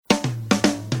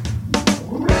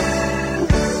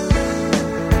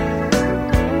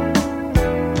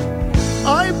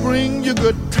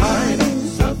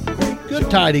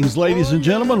Tidings, ladies and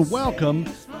gentlemen. Welcome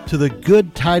to the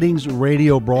Good Tidings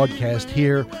radio broadcast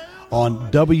here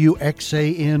on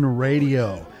WXAN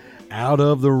Radio out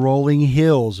of the rolling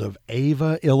hills of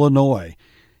Ava, Illinois.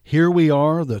 Here we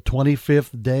are, the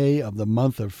 25th day of the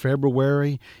month of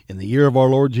February in the year of our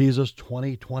Lord Jesus,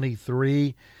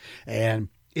 2023. And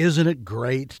isn't it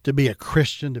great to be a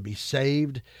Christian, to be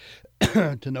saved,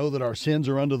 to know that our sins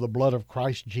are under the blood of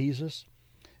Christ Jesus,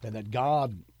 and that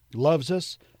God loves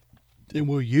us and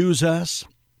will use us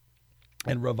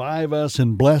and revive us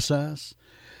and bless us.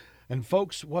 And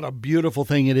folks, what a beautiful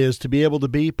thing it is to be able to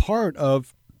be part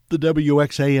of the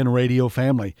WXAN radio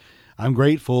family. I'm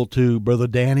grateful to Brother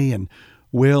Danny and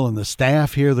Will and the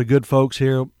staff here, the good folks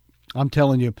here. I'm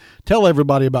telling you, tell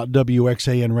everybody about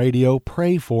WXAN radio,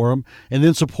 pray for them, and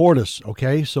then support us,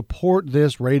 okay? Support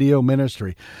this radio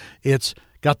ministry. It's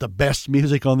got the best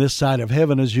music on this side of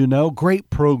heaven, as you know, great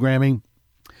programming,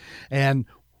 and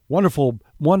wonderful,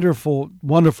 wonderful,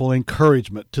 wonderful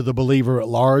encouragement to the believer at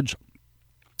large.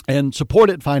 And support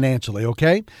it financially,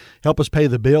 okay? Help us pay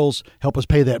the bills. Help us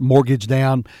pay that mortgage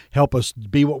down. Help us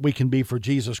be what we can be for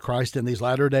Jesus Christ in these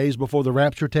latter days before the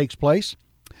rapture takes place.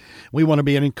 We want to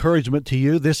be an encouragement to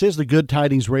you. This is the Good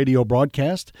Tidings radio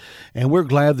broadcast, and we're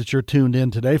glad that you're tuned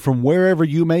in today from wherever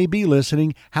you may be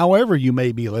listening, however you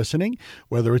may be listening,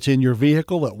 whether it's in your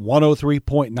vehicle at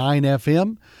 103.9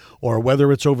 FM or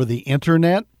whether it's over the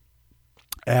internet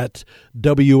at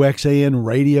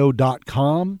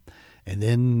WXANradio.com. And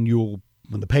then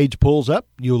when the page pulls up,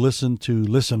 you'll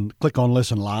click on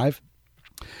Listen Live.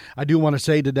 I do want to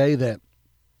say today that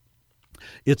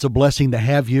it's a blessing to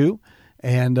have you.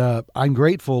 And I'm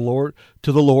grateful,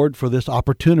 to the Lord for this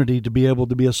opportunity to be able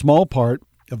to be a small part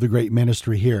of the great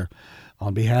ministry here.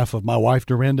 On behalf of my wife,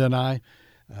 Dorinda, and I,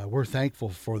 we're thankful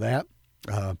for that.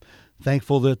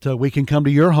 Thankful that we can come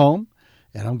to your home.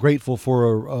 And I'm grateful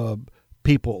for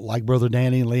people like Brother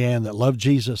Danny and Leanne that love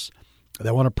Jesus.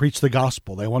 They want to preach the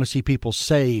gospel. They want to see people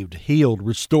saved, healed,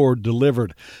 restored,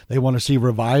 delivered. They want to see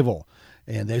revival.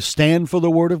 And they stand for the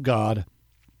Word of God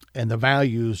and the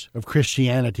values of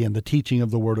Christianity and the teaching of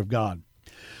the Word of God.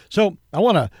 So I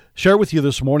want to share with you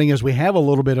this morning, as we have a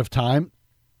little bit of time,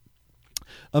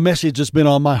 a message that's been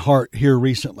on my heart here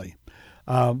recently.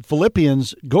 Go to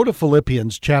Philippians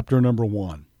chapter number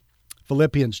 1.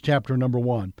 Philippians chapter number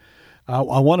 1. I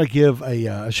want to give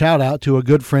a shout out to a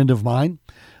good friend of mine,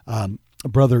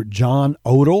 Brother John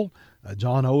Odell.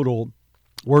 John Odell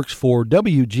works for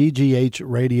WGGH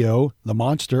Radio, the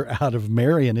Monster, out of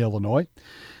Marion, Illinois.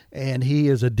 And he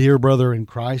is a dear brother in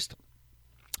Christ.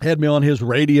 Had me on his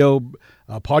radio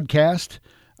podcast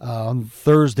on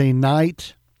Thursday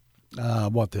night,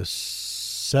 the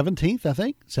 17th, I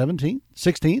think,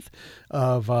 16th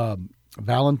of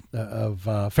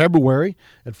February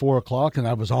at 4 o'clock, and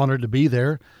I was honored to be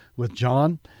there with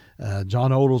John.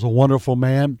 John Odell's a wonderful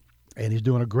man, and he's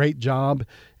doing a great job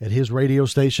at his radio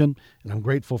station, and I'm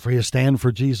grateful for his stand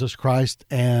for Jesus Christ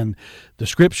and the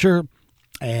Scripture,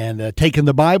 and taking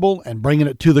the Bible and bringing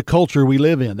it to the culture we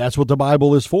live in. That's what the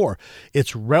Bible is for.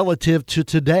 It's relative to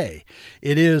today.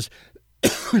 It is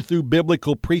through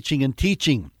biblical preaching and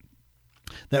teaching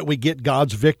that we get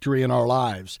God's victory in our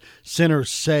lives.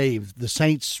 Sinners saved, the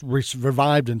saints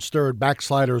revived and stirred,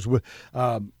 backsliders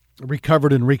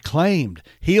recovered and reclaimed,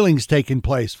 healings taking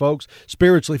place, folks,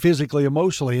 spiritually, physically,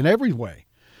 emotionally, in every way.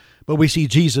 But we see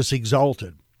Jesus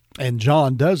exalted, and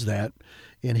John does that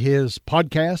in his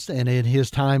podcast and in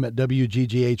his time at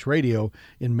WGGH Radio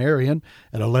in Marion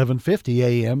at 11:50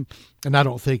 a.m. And I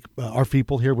don't think our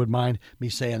people here would mind me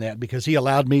saying that, because he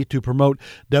allowed me to promote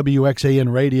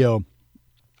WXAN Radio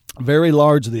very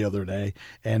large the other day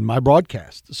and my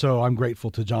broadcast. So I'm grateful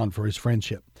to John for his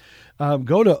friendship.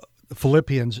 Go to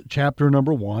Philippians chapter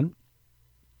number 1,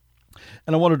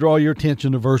 and I want to draw your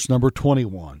attention to verse number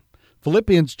 21.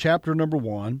 Philippians chapter number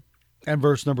 1 and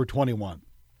verse number 21.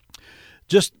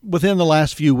 Just within the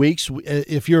last few weeks,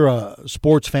 if you're a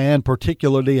sports fan,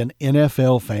 particularly an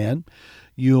NFL fan,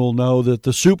 you'll know that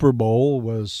the Super Bowl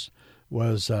was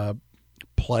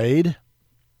played.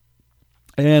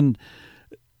 And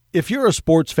if you're a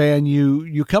sports fan,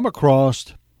 you come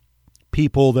across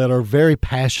people that are very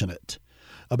passionate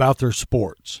about their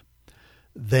sports.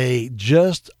 They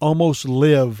just almost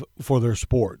live for their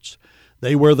sports.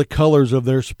 They wear the colors of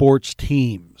their sports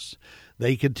teams.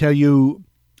 They could tell you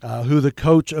who the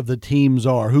coach of the teams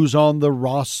are, who's on the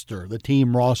roster, the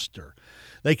team roster.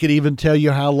 They could even tell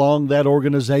you how long that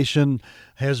organization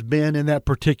has been in that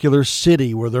particular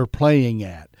city where they're playing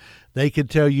at. They could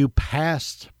tell you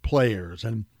past players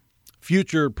and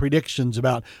future predictions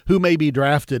about who may be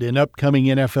drafted in upcoming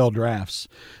NFL drafts.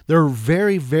 They're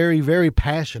very, very, very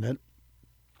passionate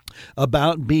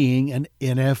about being an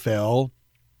NFL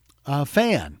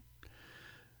fan.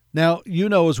 Now, you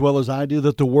know as well as I do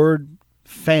that the word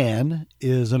fan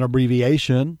is an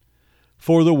abbreviation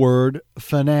for the word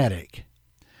fanatic.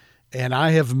 And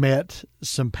I have met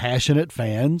some passionate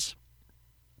fans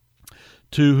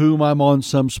to whom I'm on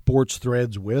some sports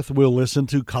threads with. We'll listen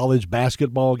to college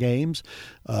basketball games,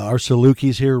 our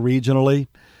Salukis here regionally,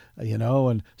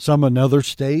 and some in other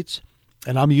states.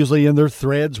 And I'm usually in their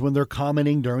threads when they're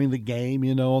commenting during the game,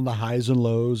 on the highs and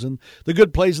lows and the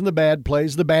good plays and the bad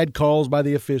plays, the bad calls by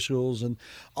the officials and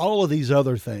all of these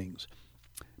other things.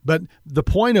 But the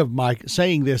point of my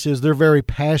saying this is they're very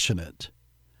passionate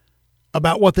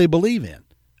about what they believe in,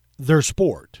 their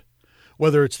sport,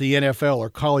 whether it's the NFL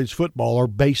or college football or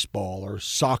baseball or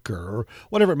soccer or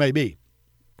whatever it may be.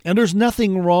 And there's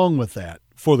nothing wrong with that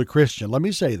for the Christian. Let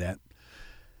me say that.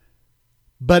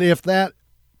 But if that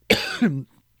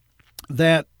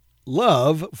that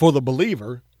love for the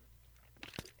believer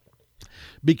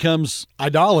becomes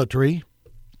idolatry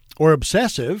or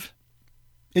obsessive,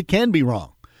 it can be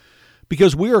wrong.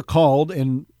 Because we are called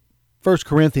in 1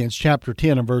 Corinthians chapter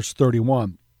 10 and verse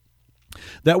 31,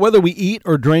 that whether we eat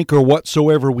or drink or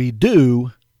whatsoever we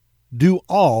do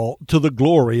all to the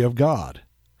glory of God.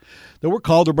 That we're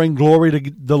called to bring glory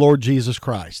to the Lord Jesus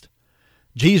Christ.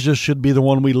 Jesus should be the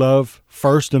one we love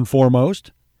first and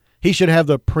foremost. He should have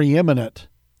the preeminent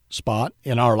spot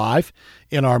in our life,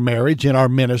 in our marriage, in our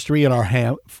ministry, in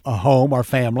our home, our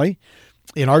family,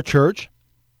 in our church,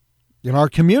 in our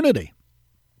community.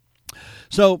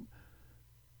 So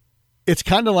it's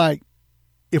kind of like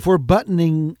if we're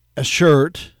buttoning a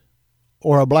shirt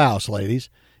or a blouse, ladies,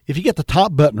 if you get the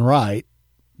top button right,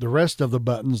 the rest of the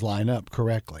buttons line up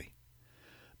correctly.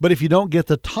 But if you don't get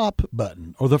the top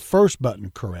button or the first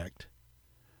button correct,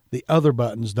 the other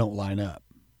buttons don't line up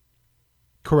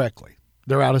correctly.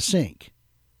 They're out of sync.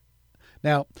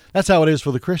 Now, that's how it is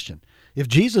for the Christian. If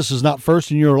Jesus is not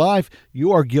first in your life,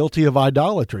 you are guilty of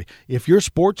idolatry. If your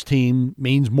sports team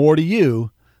means more to you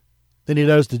than he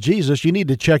does to Jesus, you need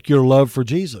to check your love for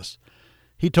Jesus.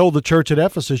 He told the church at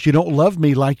Ephesus, you don't love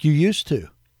me like you used to.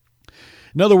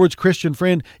 In other words, Christian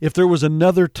friend, if there was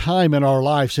another time in our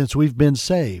life since we've been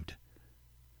saved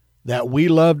that we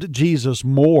loved Jesus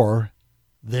more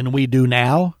than we do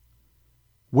now,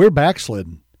 we're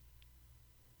backslidden.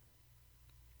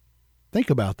 Think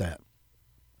about that.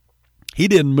 He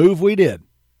didn't move, we did.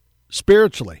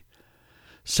 Spiritually,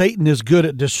 Satan is good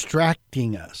at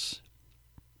distracting us.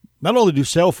 Not only do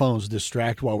cell phones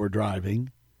distract while we're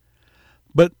driving,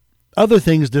 but other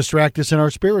things distract us in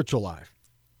our spiritual life.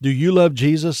 Do you love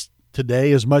Jesus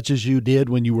today as much as you did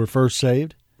when you were first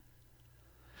saved?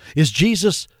 Is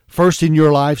Jesus first in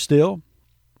your life still?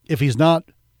 If he's not,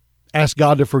 ask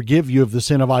God to forgive you of the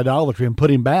sin of idolatry and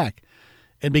put him back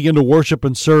and begin to worship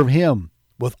and serve him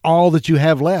with all that you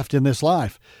have left in this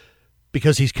life,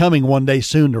 because he's coming one day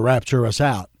soon to rapture us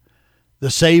out.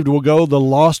 The saved will go, the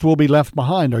lost will be left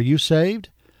behind. Are you saved?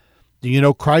 Do you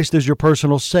know Christ is your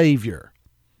personal Savior?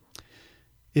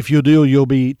 If you do, you'll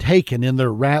be taken in the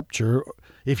rapture.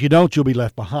 If you don't, you'll be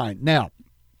left behind. Now,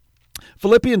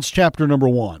 Philippians chapter number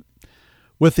 1,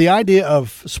 with the idea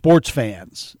of sports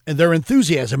fans and their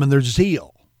enthusiasm and their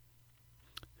zeal,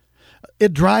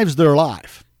 it drives their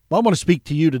life. Well, I want to speak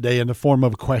to you today in the form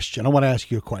of a question. I want to ask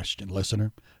you a question,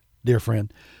 listener, dear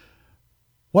friend.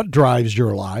 What drives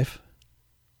your life?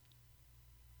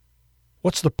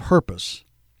 What's the purpose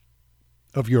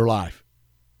of your life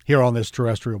here on this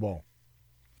terrestrial ball?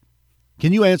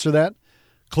 Can you answer that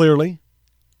clearly?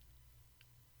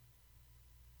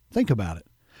 Think about it.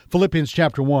 Philippians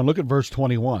chapter 1, look at verse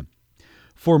 21.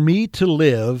 For me to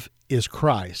live is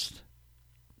Christ,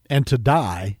 and to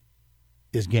die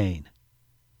is gain.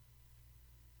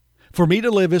 For me to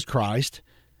live is Christ,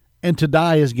 and to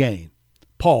die is gain.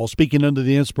 Paul, speaking under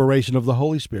the inspiration of the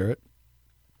Holy Spirit,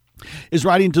 is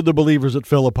writing to the believers at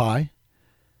Philippi,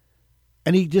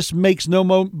 and he just makes no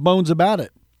bones about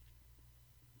it.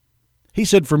 He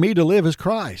said, for me to live is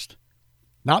Christ.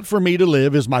 Not for me to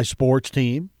live is my sports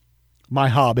team, my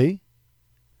hobby,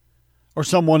 or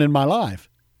someone in my life.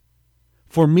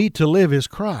 For me to live is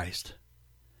Christ.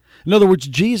 In other words,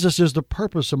 Jesus is the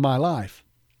purpose of my life.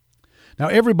 Now,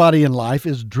 everybody in life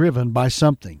is driven by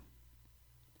something.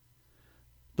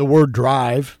 The word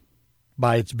drive,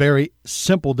 by its very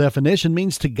simple definition,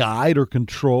 means to guide or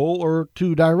control or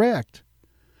to direct.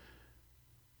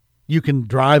 You can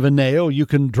drive a nail, you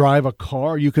can drive a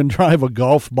car, you can drive a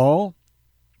golf ball.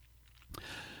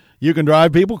 You can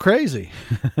drive people crazy.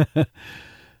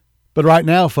 But right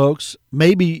now, folks,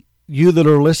 maybe you that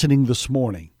are listening this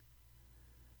morning,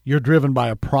 you're driven by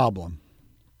a problem.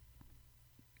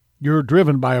 You're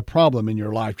driven by a problem in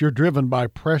your life. You're driven by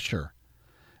pressure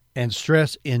and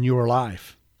stress in your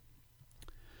life.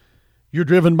 You're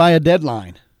driven by a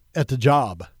deadline at the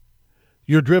job.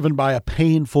 You're driven by a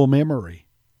painful memory.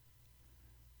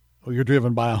 Or you're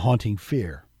driven by a haunting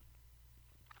fear.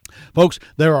 Folks,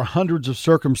 there are hundreds of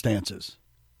circumstances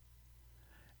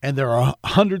and there are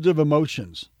hundreds of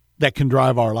emotions that can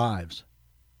drive our lives.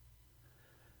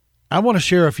 I want to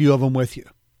share a few of them with you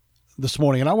this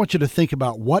morning, and I want you to think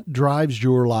about what drives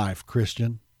your life,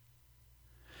 Christian.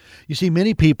 You see,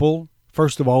 many people,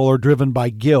 first of all, are driven by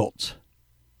guilt.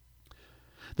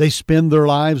 They spend their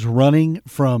lives running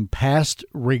from past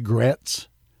regrets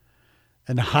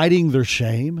and hiding their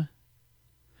shame.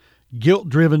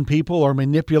 Guilt-driven people are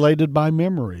manipulated by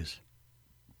memories.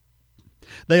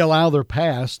 They allow their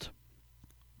past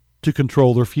to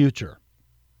control their future.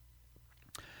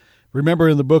 Remember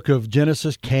in the book of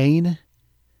Genesis, Cain,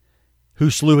 who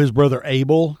slew his brother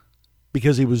Abel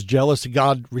because he was jealous that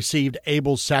God received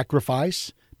Abel's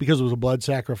sacrifice because it was a blood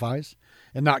sacrifice,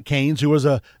 and not Cain's, who was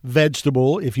a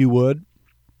vegetable, if you would,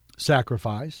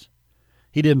 sacrifice.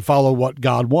 He didn't follow what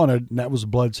God wanted, and that was a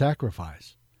blood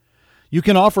sacrifice. You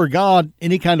can offer God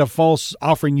any kind of false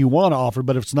offering you want to offer,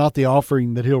 but if it's not the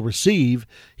offering that he'll receive,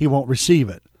 he won't receive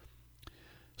it.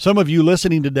 Some of you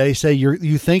listening today say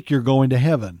you think you're going to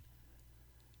heaven.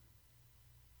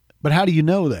 But how do you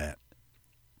know that?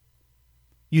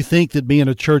 You think that being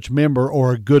a church member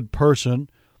or a good person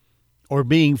or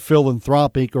being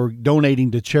philanthropic or donating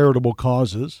to charitable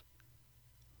causes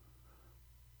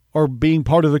or being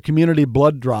part of the community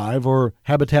blood drive or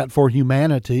Habitat for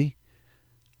Humanity,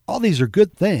 all these are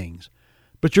good things,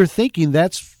 but you're thinking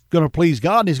that's going to please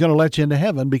God and he's going to let you into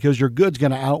heaven because your good's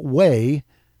going to outweigh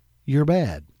your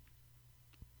bad.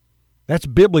 That's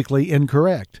biblically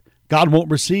incorrect. God won't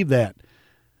receive that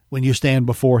when you stand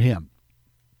before him.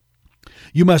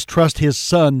 You must trust his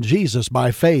son, Jesus,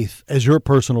 by faith as your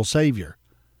personal Savior.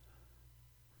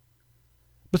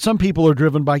 But some people are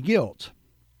driven by guilt.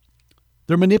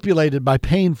 They're manipulated by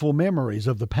painful memories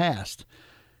of the past.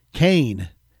 Cain,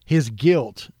 his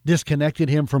guilt disconnected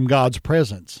him from God's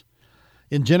presence.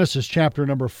 In Genesis chapter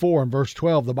number 4 and verse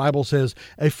 12, the Bible says,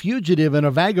 "A fugitive and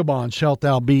a vagabond shalt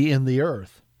thou be in the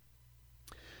earth."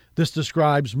 This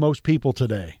describes most people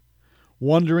today,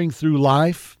 wandering through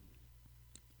life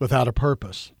without a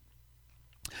purpose.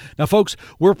 Now, folks,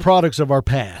 we're products of our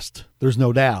past. There's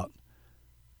no doubt.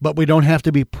 But we don't have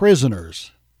to be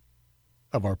prisoners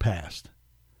of our past.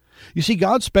 You see,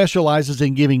 God specializes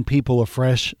in giving people a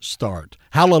fresh start.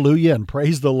 Hallelujah and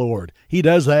praise the Lord. He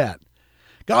does that.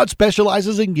 God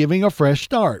specializes in giving a fresh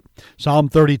start. Psalm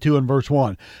 32 and verse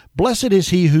 1. "Blessed is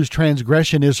he whose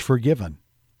transgression is forgiven,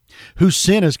 whose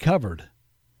sin is covered.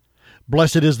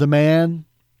 Blessed is the man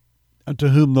unto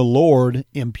whom the Lord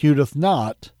imputeth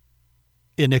not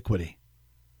iniquity."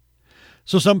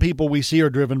 So some people we see are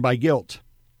driven by guilt.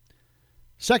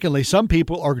 Secondly, some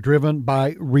people are driven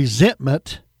by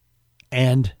resentment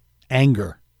and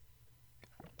anger.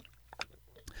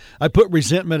 I put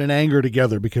resentment and anger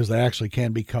together because they actually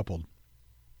can be coupled.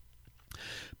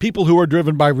 People who are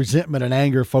driven by resentment and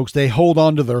anger, folks, they hold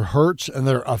on to their hurts and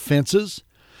their offenses,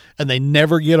 and they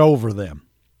never get over them.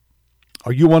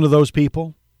 Are you one of those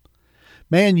people?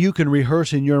 Man, you can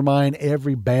rehearse in your mind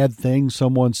every bad thing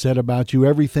someone said about you,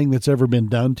 everything that's ever been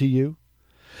done to you.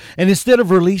 And instead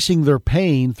of releasing their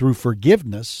pain through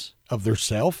forgiveness of their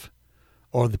self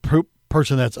or the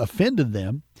person that's offended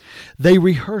them, they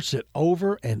rehearse it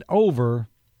over and over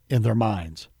in their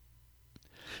minds.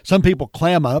 Some people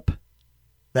clam up.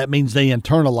 That means they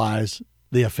internalize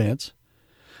the offense.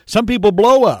 Some people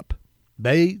blow up.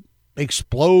 They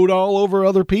explode all over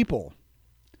other people.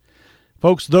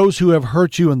 Folks, those who have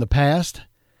hurt you in the past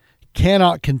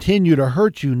cannot continue to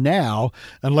hurt you now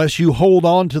unless you hold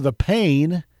on to the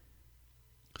pain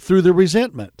through the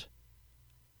resentment.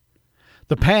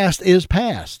 The past is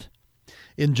past.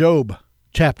 In Job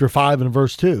chapter 5 and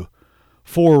verse 2,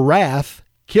 "For wrath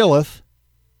killeth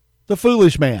the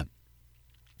foolish man."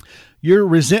 Your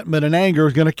resentment and anger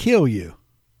is going to kill you.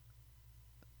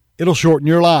 It'll shorten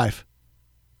your life.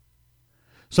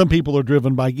 Some people are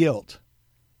driven by guilt.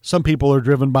 Some people are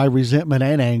driven by resentment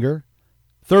and anger.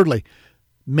 Thirdly,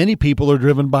 many people are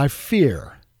driven by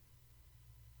fear.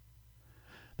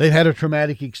 They've had a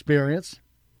traumatic experience,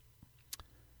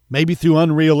 maybe through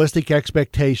unrealistic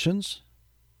expectations.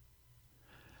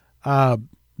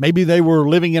 Maybe they were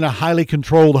living in a highly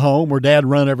controlled home where dad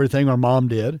ran everything or mom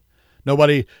did.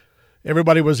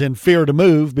 Everybody was in fear to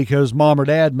move because mom or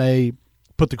dad may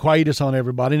put the quietus on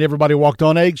everybody and everybody walked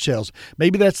on eggshells.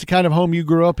 Maybe that's the kind of home you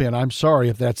grew up in. I'm sorry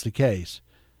if that's the case.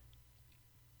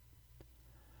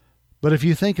 But if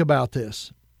you think about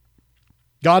this,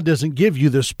 God doesn't give you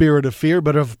the spirit of fear,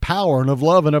 but of power and of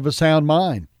love and of a sound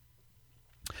mind.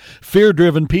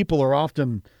 Fear-driven people are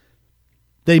often,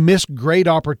 they miss great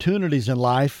opportunities in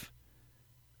life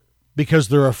because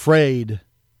they're afraid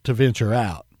to venture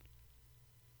out.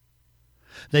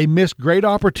 They miss great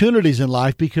opportunities in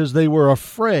life because they were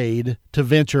afraid to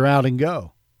venture out and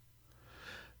go.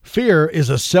 Fear is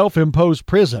a self-imposed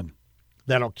prison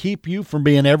that'll keep you from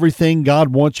being everything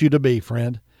God wants you to be,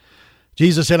 friend.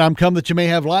 Jesus said, I'm come that you may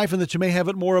have life and that you may have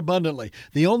it more abundantly.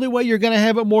 The only way you're going to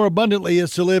have it more abundantly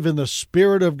is to live in the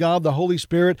Spirit of God, the Holy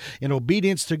Spirit, in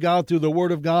obedience to God through the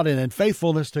Word of God and in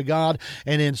faithfulness to God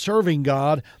and in serving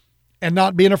God and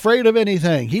not being afraid of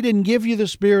anything. He didn't give you the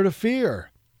spirit of fear.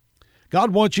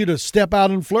 God wants you to step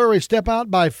out and flourish, step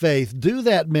out by faith, do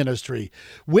that ministry,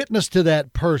 witness to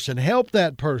that person, help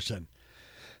that person.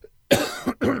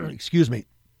 Excuse me.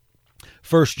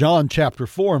 1 John chapter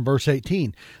 4 and verse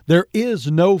 18, there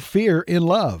is no fear in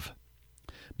love,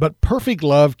 but perfect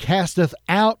love casteth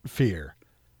out fear,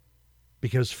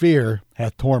 because fear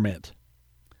hath torment.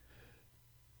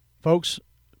 Folks,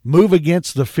 move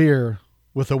against the fear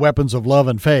with the weapons of love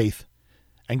and faith,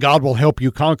 and God will help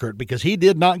you conquer it, because He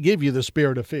did not give you the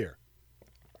spirit of fear.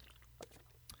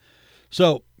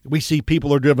 So we see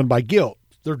people are driven by guilt.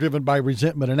 They're driven by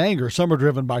resentment and anger. Some are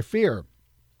driven by fear.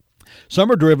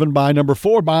 Some are driven by, number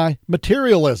 4, by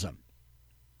materialism.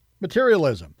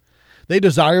 Materialism. They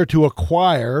desire to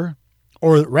acquire,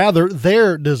 or rather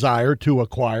their desire to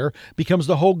acquire becomes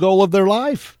the whole goal of their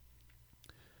life.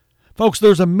 Folks,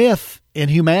 there's a myth in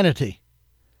humanity.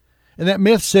 And that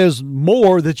myth says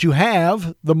more that you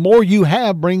have, the more you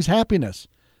have brings happiness.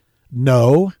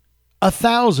 No,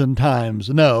 1,000 times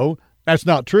no, that's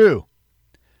not true.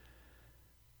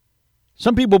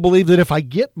 Some people believe that if I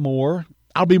get more,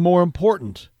 I'll be more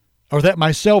important, or that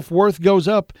my self-worth goes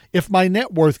up if my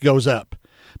net worth goes up.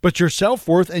 But your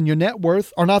self-worth and your net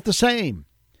worth are not the same.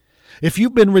 If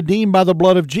you've been redeemed by the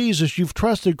blood of Jesus, you've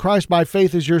trusted Christ by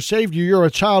faith as your Savior, you're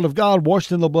a child of God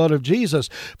washed in the blood of Jesus.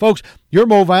 Folks, you're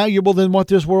more valuable than what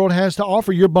this world has to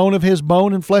offer. You're bone of His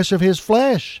bone and flesh of His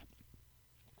flesh.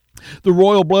 The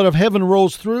royal blood of heaven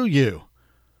rolls through you.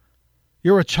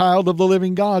 You're a child of the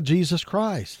living God, Jesus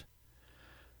Christ.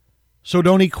 So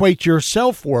don't equate your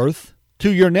self-worth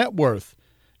to your net worth.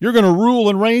 You're going to rule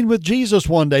and reign with Jesus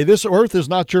one day. This earth is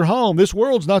not your home. This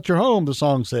world's not your home, the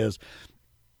song says.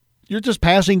 You're just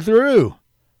passing through.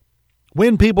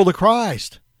 Win people to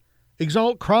Christ.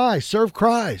 Exalt Christ. Serve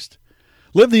Christ.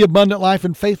 Live the abundant life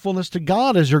in faithfulness to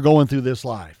God as you're going through this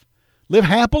life. Live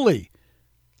happily.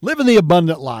 Live in the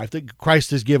abundant life that Christ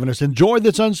has given us. Enjoy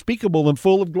that's unspeakable and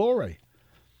full of glory.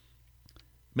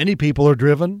 Many people are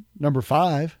driven, number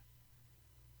 5,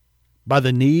 by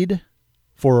the need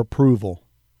for approval.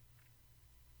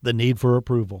 The need for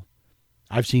approval.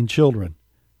 I've seen children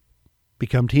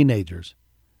become teenagers,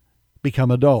 become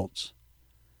adults,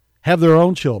 have their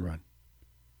own children,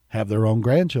 have their own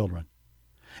grandchildren,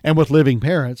 and with living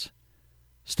parents,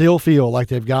 still feel like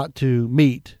they've got to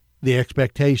meet the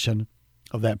expectation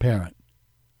of that parent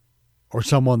or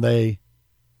someone they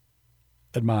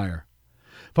admire.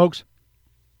 Folks,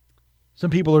 some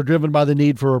people are driven by the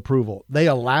need for approval. They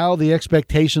allow the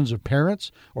expectations of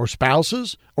parents or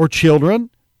spouses or children,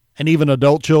 and even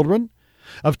adult children,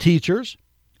 of teachers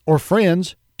or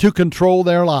friends to control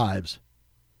their lives.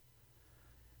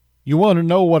 You want to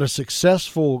know what a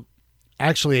successful,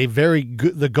 actually a very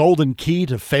good, the golden key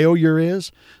to failure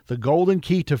is? The golden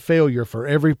key to failure for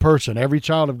every person, every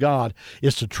child of God,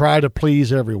 is to try to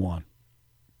please everyone.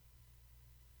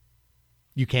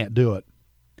 You can't do it.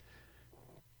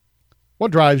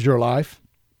 What drives your life?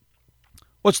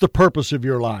 What's the purpose of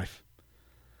your life?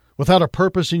 Without a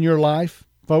purpose in your life,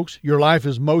 folks, your life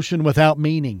is motion without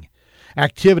meaning,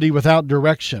 activity without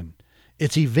direction.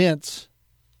 It's events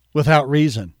without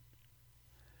reason.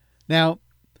 Now,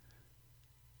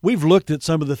 we've looked at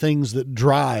some of the things that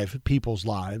drive people's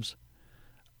lives.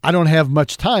 I don't have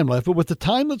much time left, but with the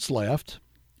time that's left,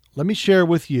 let me share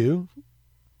with you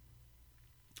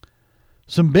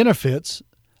some benefits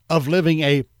of living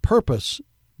a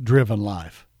purpose-driven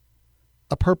life.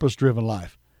 A purpose-driven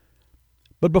life.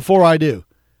 But before I do,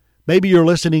 maybe you're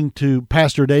listening to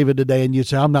Pastor David today and you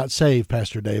say, I'm not saved,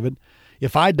 Pastor David.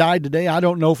 If I died today, I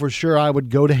don't know for sure I would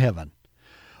go to heaven.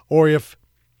 Or if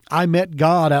I met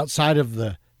God outside of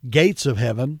the gates of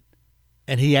heaven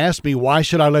and He asked me, why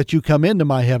should I let you come into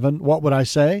my heaven? What would I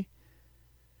say?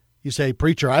 You say,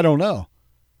 preacher, I don't know.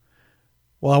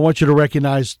 Well, I want you to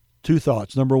recognize 2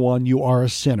 thoughts. Number 1, you are a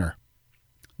sinner.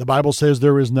 The Bible says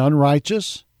there is none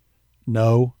righteous.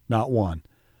 No, not one.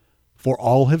 For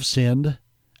all have sinned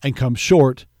and come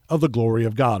short of the glory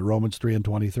of God, Romans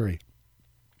 3:23.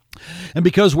 And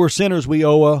because we're sinners, we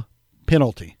owe a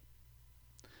penalty.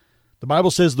 The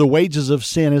Bible says the wages of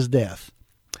sin is death.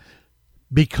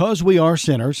 Because we are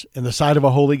sinners in the sight of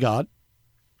a holy God,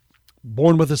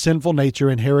 born with a sinful nature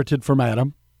inherited from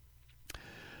Adam,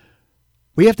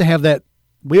 we have to have that,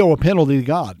 we owe a penalty to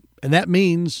God. And that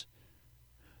means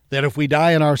that if we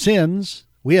die in our sins,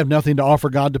 we have nothing to offer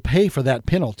God to pay for that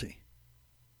penalty.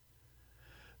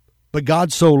 But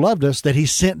God so loved us that he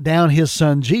sent down his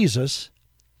son Jesus,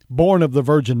 born of the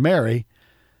Virgin Mary,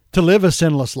 to live a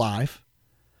sinless life,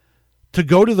 to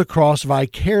go to the cross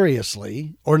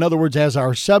vicariously, or in other words, as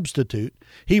our substitute.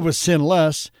 He was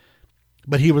sinless,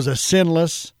 but he was a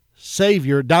sinless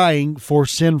Savior dying for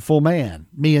sinful man,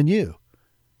 me and you.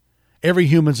 Every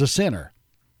human's a sinner,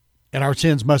 and our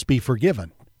sins must be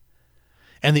forgiven.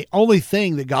 And the only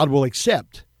thing that God will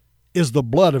accept is the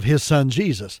blood of his son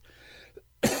Jesus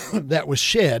that was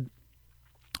shed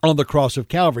on the cross of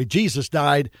Calvary. Jesus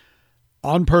died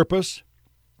on purpose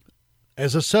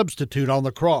as a substitute on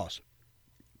the cross.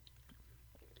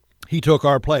 He took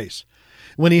our place.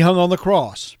 When he hung on the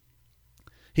cross,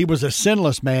 he was a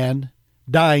sinless man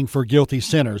dying for guilty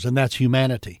sinners, and that's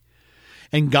humanity.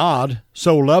 And God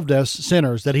so loved us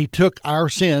sinners that he took our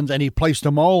sins and he placed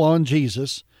them all on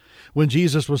Jesus when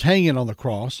Jesus was hanging on the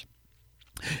cross.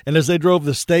 And as they drove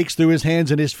the stakes through his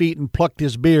hands and his feet and plucked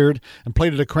his beard and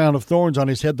plaited a crown of thorns on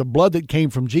his head, the blood that came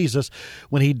from Jesus,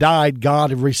 when he died,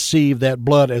 God received that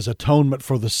blood as atonement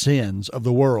for the sins of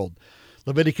the world.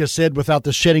 Leviticus said, without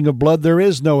the shedding of blood, there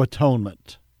is no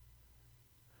atonement.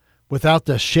 Without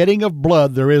the shedding of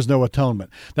blood, there is no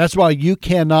atonement. That's why you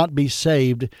cannot be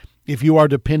saved if you are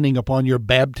depending upon your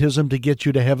baptism to get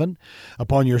you to heaven,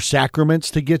 upon your sacraments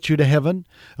to get you to heaven,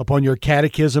 upon your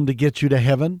catechism to get you to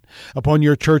heaven, upon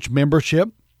your church membership,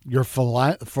 your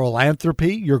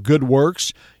philanthropy, your good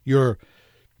works, your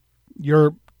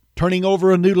turning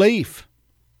over a new leaf.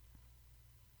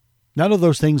 None of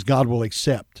those things God will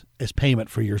accept as payment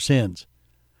for your sins,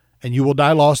 and you will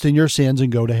die lost in your sins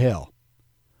and go to hell.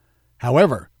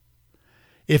 However,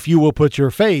 if you will put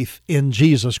your faith in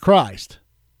Jesus Christ,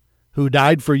 who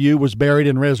died for you, was buried,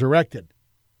 and resurrected,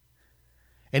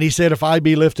 and he said, if I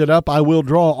be lifted up, I will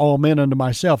draw all men unto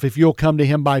myself. If you'll come to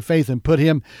him by faith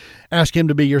and ask him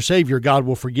to be your Savior, God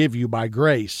will forgive you by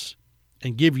grace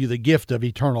and give you the gift of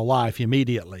eternal life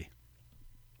immediately.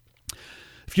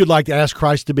 If you'd like to ask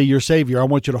Christ to be your Savior, I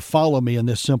want you to follow me in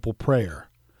this simple prayer,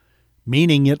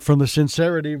 meaning it from the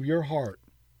sincerity of your heart.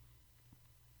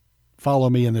 Follow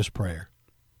me in this prayer.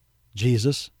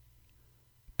 Jesus,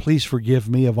 please forgive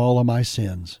me of all of my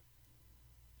sins.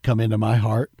 Come into my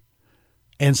heart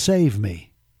and save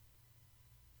me.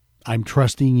 I'm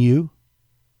trusting you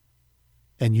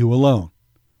and you alone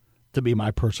to be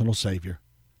my personal Savior,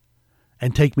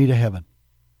 and take me to heaven.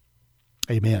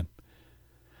 Amen.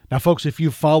 Now, folks, if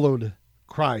you've followed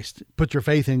Christ, put your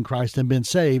faith in Christ and been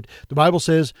saved, the Bible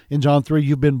says in John 3,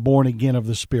 you've been born again of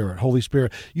the Spirit, Holy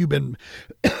Spirit. You've been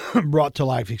brought to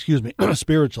life,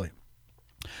 spiritually.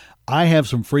 I have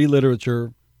some free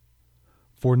literature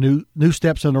for new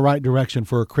steps in the right direction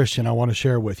for a Christian I want to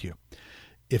share with you.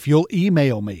 If you'll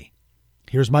email me,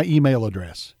 here's my email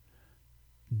address,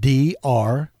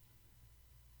 DRDAVE,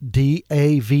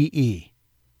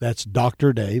 that's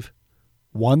Dr. Dave,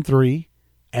 13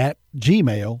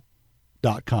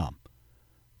 @gmail.com.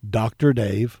 Dr.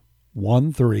 Dave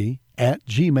 13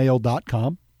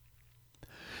 @gmail.com.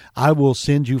 I will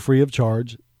send you free of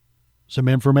charge some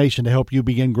information to help you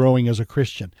begin growing as a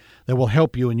Christian that will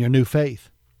help you in your new faith.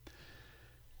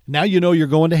 Now you know you're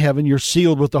going to heaven. You're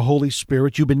sealed with the Holy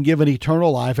Spirit. You've been given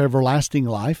eternal life, everlasting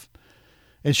life.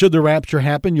 And should the rapture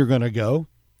happen, you're going to go.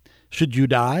 Should you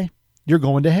die, you're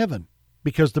going to heaven,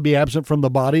 because to be absent from the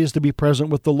body is to be present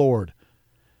with the Lord,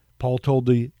 Paul told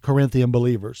the Corinthian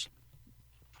believers.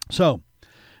 So,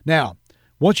 now,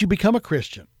 once you become a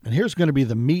Christian, and here's going to be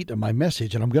the meat of my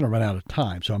message, and I'm going to run out of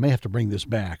time, so I may have to bring this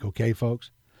back, okay, folks?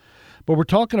 But we're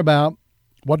talking about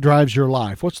what drives your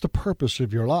life. What's the purpose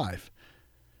of your life?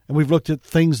 And we've looked at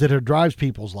things that drives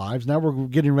people's lives. Now we're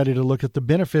getting ready to look at the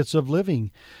benefits of living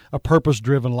a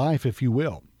purpose-driven life, if you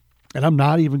will. And I'm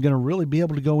not even going to really be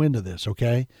able to go into this,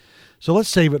 okay? So let's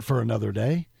save it for another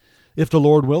day. If the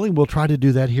Lord willing, we'll try to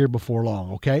do that here before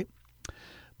long, okay?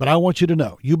 But I want you to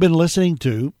know, you've been listening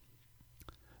to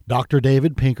Dr.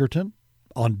 David Pinkerton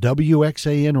on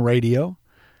WXAN Radio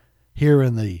here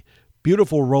in the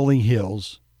beautiful rolling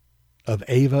hills of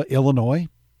Ava, Illinois.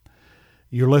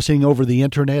 You're listening over the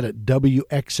internet at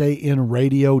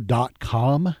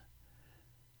WXANradio.com.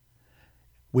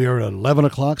 We are at 11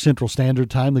 o'clock Central Standard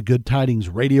Time, the Good Tidings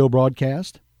radio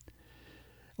broadcast.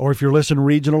 Or if you're listening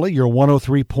regionally, you're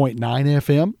 103.9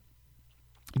 FM.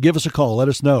 Give us a call. Let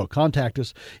us know. Contact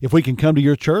us. If we can come to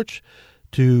your church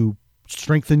to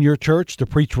strengthen your church, to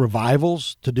preach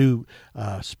revivals, to do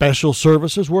special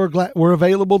services, we're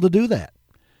available to do that.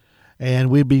 And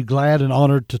we'd be glad and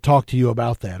honored to talk to you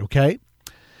about that, okay?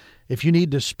 If you need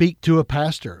to speak to a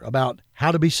pastor about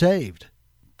how to be saved,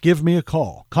 give me a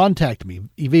call. Contact me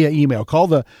via email. Call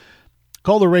the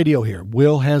radio here.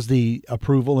 Will has the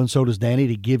approval, and so does Danny,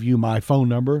 to give you my phone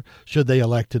number should they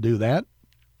elect to do that.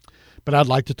 But I'd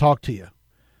like to talk to you.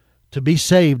 To be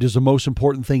saved is the most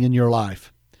important thing in your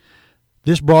life.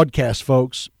 This broadcast,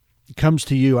 folks, comes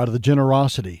to you out of the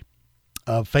generosity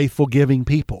of faithful giving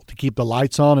people to keep the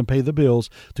lights on and pay the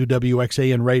bills through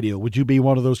WXAN Radio. Would you be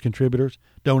one of those contributors,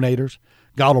 donators?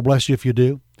 God will bless you if you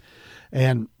do.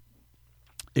 And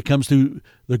it comes through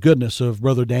the goodness of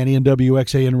Brother Danny and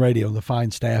WXAN Radio and the fine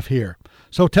staff here.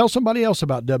 So tell somebody else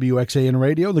about WXAN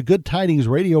Radio. The Good Tidings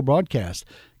radio broadcast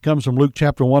comes from Luke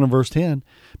chapter 1 and verse 10,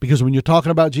 because when you're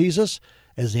talking about Jesus,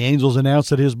 as the angels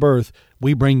announced at his birth,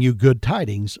 we bring you good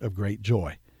tidings of great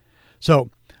joy. So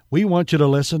we want you to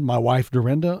listen. My wife,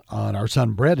 Dorinda, on our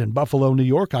son, Brett, in Buffalo, New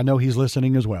York. I know he's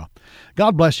listening as well.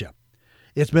 God bless you.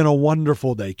 It's been a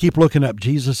wonderful day. Keep looking up.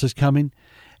 Jesus is coming,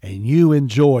 and you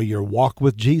enjoy your walk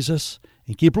with Jesus.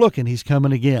 And keep looking. He's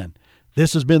coming again.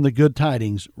 This has been the Good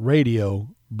Tidings radio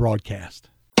broadcast.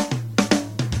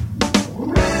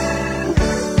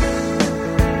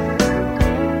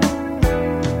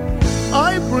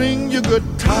 I bring you good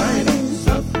tidings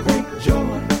of great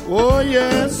joy. Oh,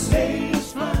 yeah.